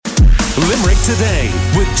Limerick Today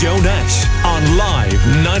with Joe Nash on Live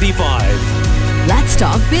 95. Let's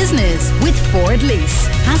talk business with Ford Lease.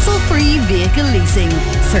 Hassle-free vehicle leasing.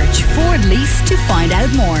 Search Ford Lease to find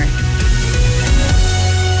out more.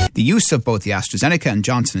 The use of both the AstraZeneca and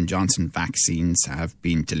Johnson & Johnson vaccines have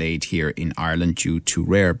been delayed here in Ireland due to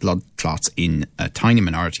rare blood clots in a tiny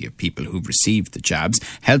minority of people who've received the jabs.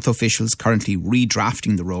 Health officials currently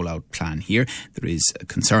redrafting the rollout plan here. There is a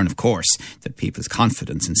concern, of course, that people's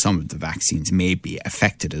confidence in some of the vaccines may be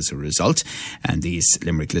affected as a result. And these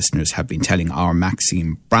Limerick listeners have been telling our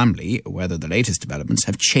Maxime Bramley whether the latest developments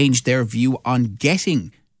have changed their view on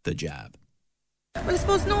getting the jab. Well, I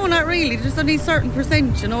suppose no, not really. There's only a certain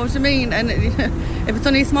percent, you know what I mean? And if it's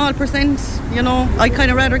only a small percent, you know, I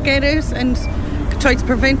kind of rather get it and try to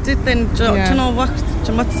prevent it than, do you know,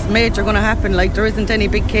 what's major going to happen. Like, there isn't any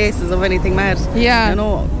big cases of anything mad, you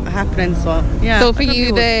know, happening. So, yeah. So for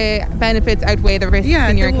you, the benefits outweigh the risks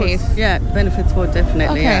in your case? Yeah, benefits would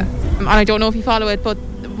definitely, And I don't know if you follow it, but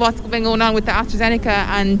what's been going on with the AstraZeneca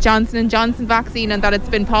and Johnson & Johnson vaccine and that it's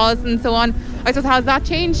been paused and so on. I suppose, has that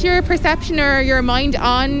changed your perception or your mind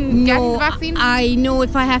on getting the vaccine? I know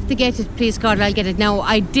if I have to get it, please God, I'll get it now.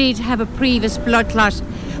 I did have a previous blood clot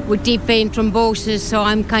with deep vein thrombosis, so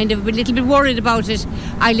I'm kind of a little bit worried about it.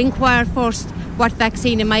 I'll inquire first, what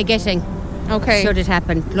vaccine am I getting? Okay. Should it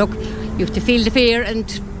happen. Look, you have to feel the fear and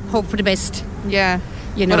hope for the best. Yeah.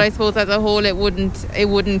 You know. But I suppose as a whole it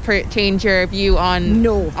wouldn't change your view on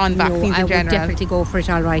vaccines in general. I would definitely go for it,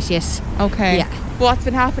 all right, yes. Okay. Yeah. What's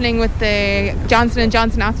been happening with the Johnson &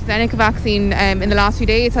 Johnson AstraZeneca vaccine in the last few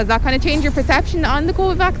days? Has that kind of changed your perception on the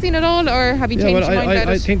COVID vaccine at all, or have you changed your mind about it?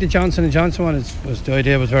 I think the Johnson & Johnson one the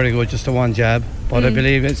idea was very good, just the one jab. But I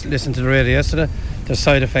believe, listened to the radio yesterday, there's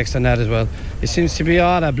side effects on that as well. It seems to be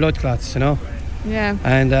all blood clots, you know. Yeah.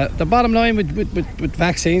 And the bottom line with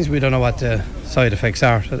vaccines, we don't know what the side effects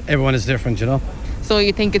are. Everyone is different, you know. So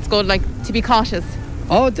you think it's good, like, to be cautious?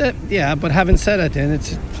 Oh, yeah, but having said it, then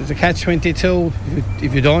it's a catch-22.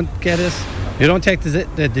 If you don't get it, you don't take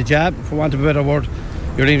the jab, for want of a better word,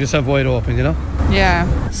 you leave yourself wide open, you know.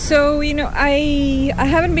 Yeah. So, you know, I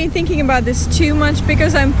haven't been thinking about this too much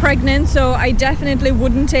because I'm pregnant, so I definitely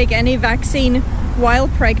wouldn't take any vaccine while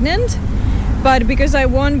pregnant. But because I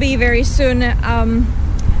won't be very soon,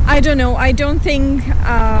 I don't know. I don't think...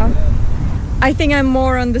 I think I'm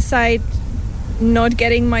more on the side not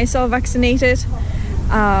getting myself vaccinated.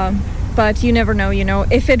 But you never know, you know.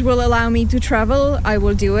 If it will allow me to travel, I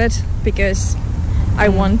will do it because I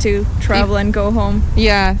want to travel and go home.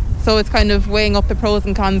 Yeah, so it's kind of weighing up the pros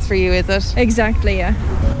and cons for you, is it? Exactly, yeah.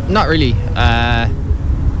 Not really.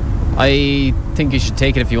 I think you should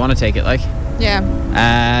take it if you want to take it, like.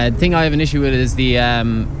 Yeah. The thing I have an issue with is the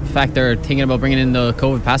fact they're thinking about bringing in the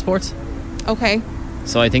COVID passports. Okay.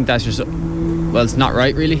 So I think that's just, well, it's not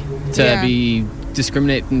right really to be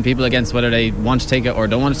discriminating people against whether they want to take it or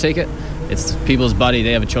don't want to take it. It's people's body,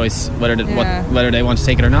 they have a choice whether they want to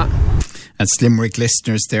take it or not. That's Limerick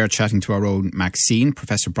listeners there chatting to our own Maxine.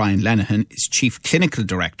 Professor Brian Lenihan is Chief Clinical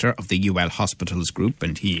Director of the UL Hospitals Group,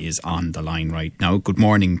 and he is on the line right now. Good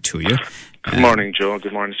morning to you. Good morning, Joe.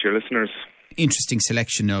 Good morning to your listeners. Interesting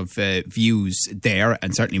selection of views there,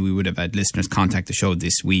 and certainly we would have had listeners contact the show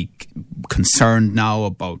this week concerned now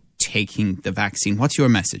about taking the vaccine. What's your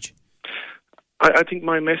message? I think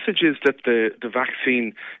my message is that the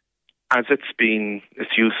vaccine, as its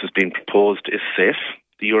use has been proposed, is safe.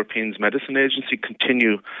 The European Medicines Agency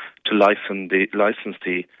continue to license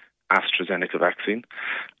the AstraZeneca vaccine,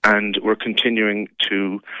 and we're continuing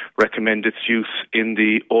to recommend its use in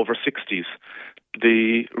the over 60s.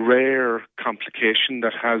 The rare complication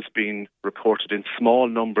that has been reported in small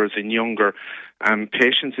numbers in younger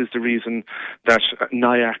patients is the reason that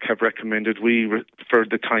NIAC have recommended for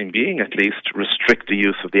the time being at least, restrict the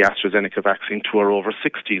use of the AstraZeneca vaccine to our over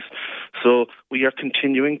 60s. So we are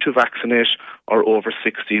continuing to vaccinate our over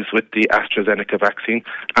 60s with the AstraZeneca vaccine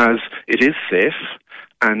as it is safe,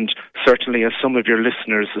 and certainly, as some of your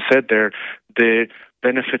listeners have said there, the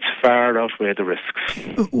benefits far outweigh the risks.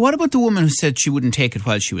 What about the woman who said she wouldn't take it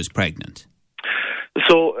while she was pregnant?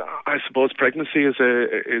 So I suppose pregnancy is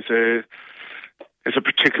a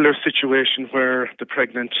particular situation where the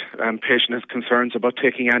pregnant patient has concerns about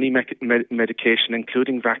taking any medication,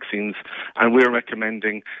 including vaccines, and we're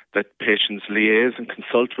recommending that patients liaise and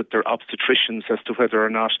consult with their obstetricians as to whether or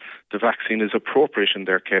not the vaccine is appropriate in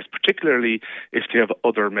their case, particularly if they have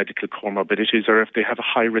other medical comorbidities or if they have a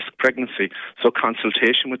high-risk pregnancy. So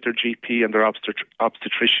consultation with their GP and their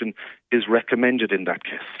obstetrician is recommended in that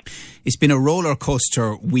case. It's been a roller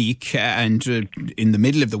coaster week, and in the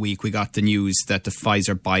middle of the week we got the news that the the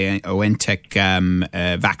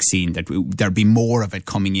Pfizer-BioNTech vaccine, that there'll be more of it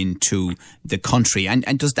coming into the country.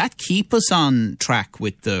 And does that keep us on track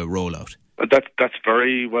with the rollout? That's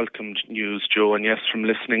very welcome news, Joe. And yes, from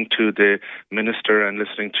listening to the Minister and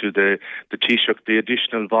listening to the Taoiseach, the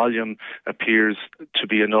additional volume appears to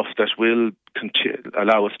be enough that will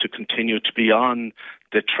allow us to continue to be on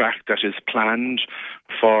the track that is planned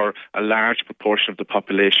for a large proportion of the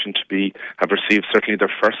population to have received certainly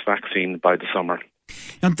their first vaccine by the summer.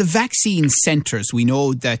 Now, the vaccine centres, we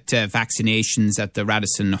know that vaccinations at the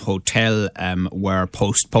Radisson Hotel were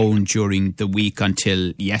postponed during the week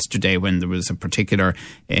until yesterday, when there was a particular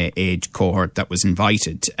age cohort that was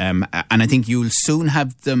invited. And I think you'll soon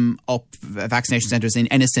have them up, vaccination centres in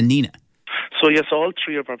Ennis and Nenagh. So yes, all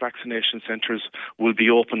three of our vaccination centres will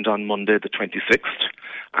be opened on Monday the 26th,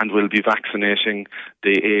 and will be vaccinating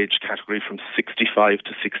the age category from 65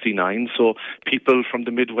 to 69. So people from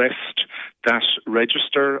the Midwest that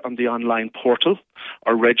register on the online portal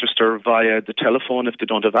or register via the telephone if they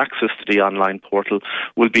don't have access to the online portal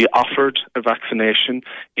will be offered a vaccination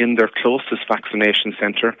in their closest vaccination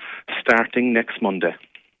centre starting next Monday.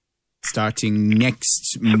 Starting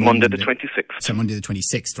next Monday the 26th. So Monday the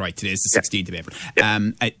 26th, right? Today is the 16th of April.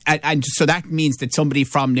 And so that means that somebody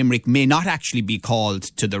from Limerick may not actually be called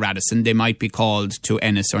to the Radisson. They might be called to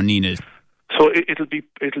Ennis or Nenagh. So it'll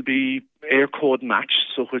be air code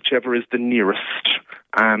matched, so whichever is the nearest.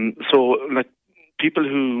 So like people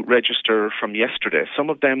who register from yesterday, some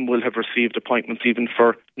of them will have received appointments even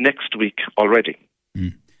for next week already.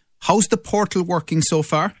 How's the portal working so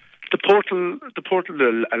far? The portal.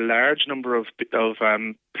 A large number of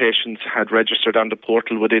patients had registered on the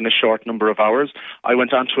portal within a short number of hours. I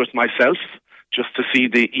went onto it myself just to see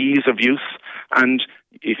the ease of use. And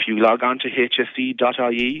if you log on to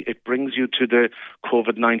hse.ie, it brings you to the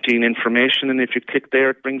COVID-19 information. And if you click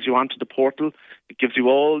there, it brings you onto the portal. It gives you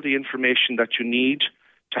all the information that you need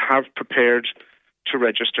to have prepared to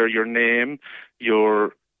register: your name,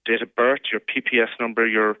 your date of birth, your PPS number,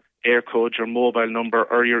 your air code, your mobile number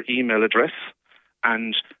or your email address,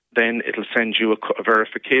 and then it'll send you a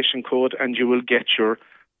verification code and you will get your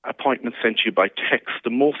appointment sent to you by text.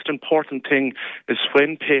 The most important thing is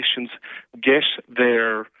when patients get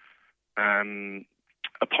their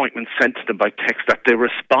appointment sent to them by text, that they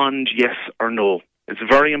respond yes or no. It's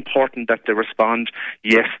very important that they respond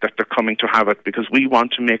yes, that they're coming to have it, because we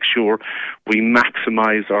want to make sure we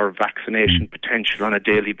maximise our vaccination potential on a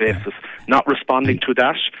daily basis. Not responding to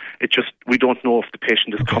that, we don't know if the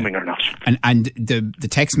patient is coming or not. And the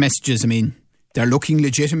text messages, I mean, they're looking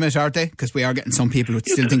legitimate, aren't they? Because we are getting some people who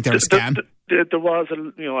still think they're a scam. There was a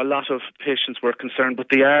lot of patients were concerned, but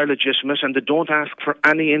they are legitimate and they don't ask for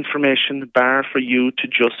any information bar for you to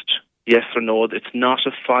just yes or no. It's not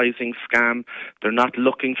a phishing scam. They're not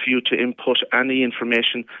looking for you to input any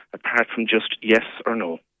information apart from just yes or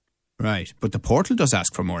no. Right, but the portal does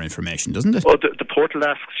ask for more information, doesn't it? Well, the portal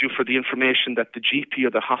asks you for the information that the GP or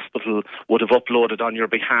the hospital would have uploaded on your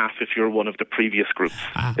behalf if you're one of the previous groups.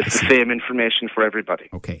 It's the same information for everybody.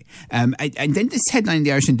 Okay. And then this headline in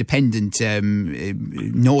the Irish Independent,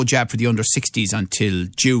 no jab for the under 60s until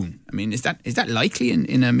June. I mean, is that likely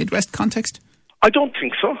in a Midwest context? I don't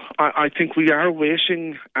think so. I think we are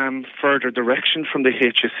waiting further direction from the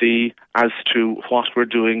HSE as to what we're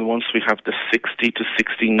doing once we have the 60 to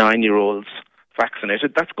 69-year-olds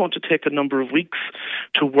vaccinated. That's going to take a number of weeks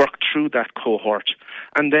to work through that cohort.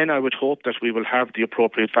 And then I would hope that we will have the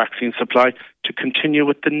appropriate vaccine supply to continue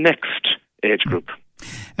with the next age group.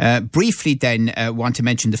 Briefly then, want to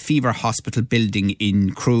mention the Fever Hospital building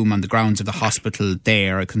in Croom on the grounds of the hospital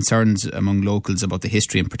there. Concerns among locals about the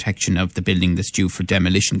history and protection of the building that's due for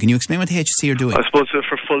demolition. Can you explain what the HSE are doing? I suppose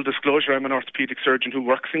for full disclosure, I'm an orthopaedic surgeon who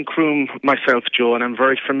works in Croom myself, Joe, and I'm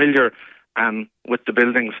very familiar with the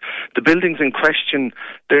buildings. The buildings in question,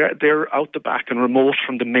 they're out the back and remote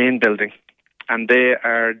from the main building. And they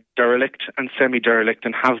are derelict and semi-derelict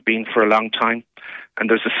and have been for a long time. And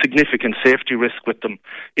there's a significant safety risk with them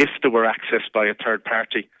if they were accessed by a third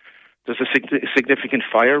party. There's a significant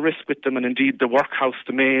fire risk with them, and indeed the workhouse,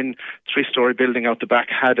 the main 3-storey building out the back,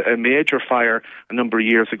 had a major fire a number of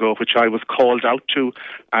years ago, which I was called out to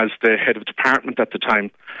as the head of department at the time.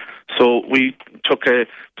 So we took a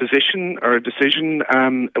position or a decision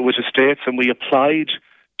with estates, and we applied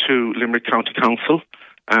to Limerick County Council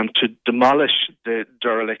to demolish the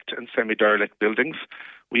derelict and semi-derelict buildings.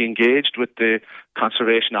 We engaged with the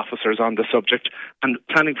conservation officers on the subject, and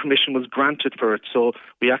planning permission was granted for it. So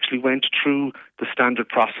we actually went through the standard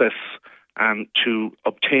process to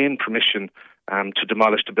obtain permission to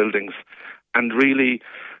demolish the buildings. And really,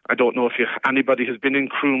 I don't know if anybody has been in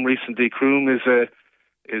Croom recently. Croom is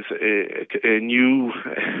is a new,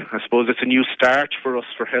 I suppose it's a new start for us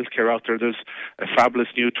for healthcare out there. There's a fabulous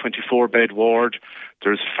new 24-bed ward.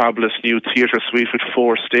 There's a fabulous new theatre suite with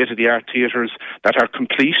 4 state-of-the-art theatres that are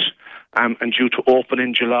complete and due to open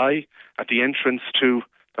in July. At the entrance to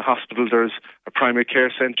the hospital, there's a primary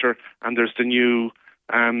care centre and there's the new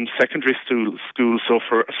secondary school. So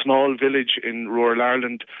for a small village in rural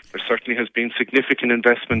Ireland, there certainly has been significant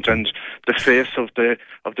investment, and the face of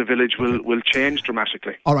the village will change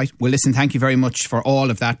dramatically. All right. Well, listen, thank you very much for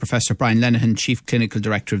all of that, Professor Brian Lenihan, Chief Clinical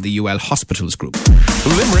Director of the UL Hospitals Group.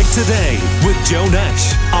 Limerick Today with Joe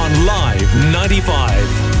Nash on Live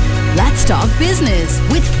 95. Let's talk business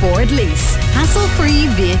with Ford Lease. Hassle-free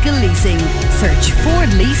vehicle leasing. Search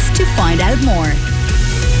Ford Lease to find out more.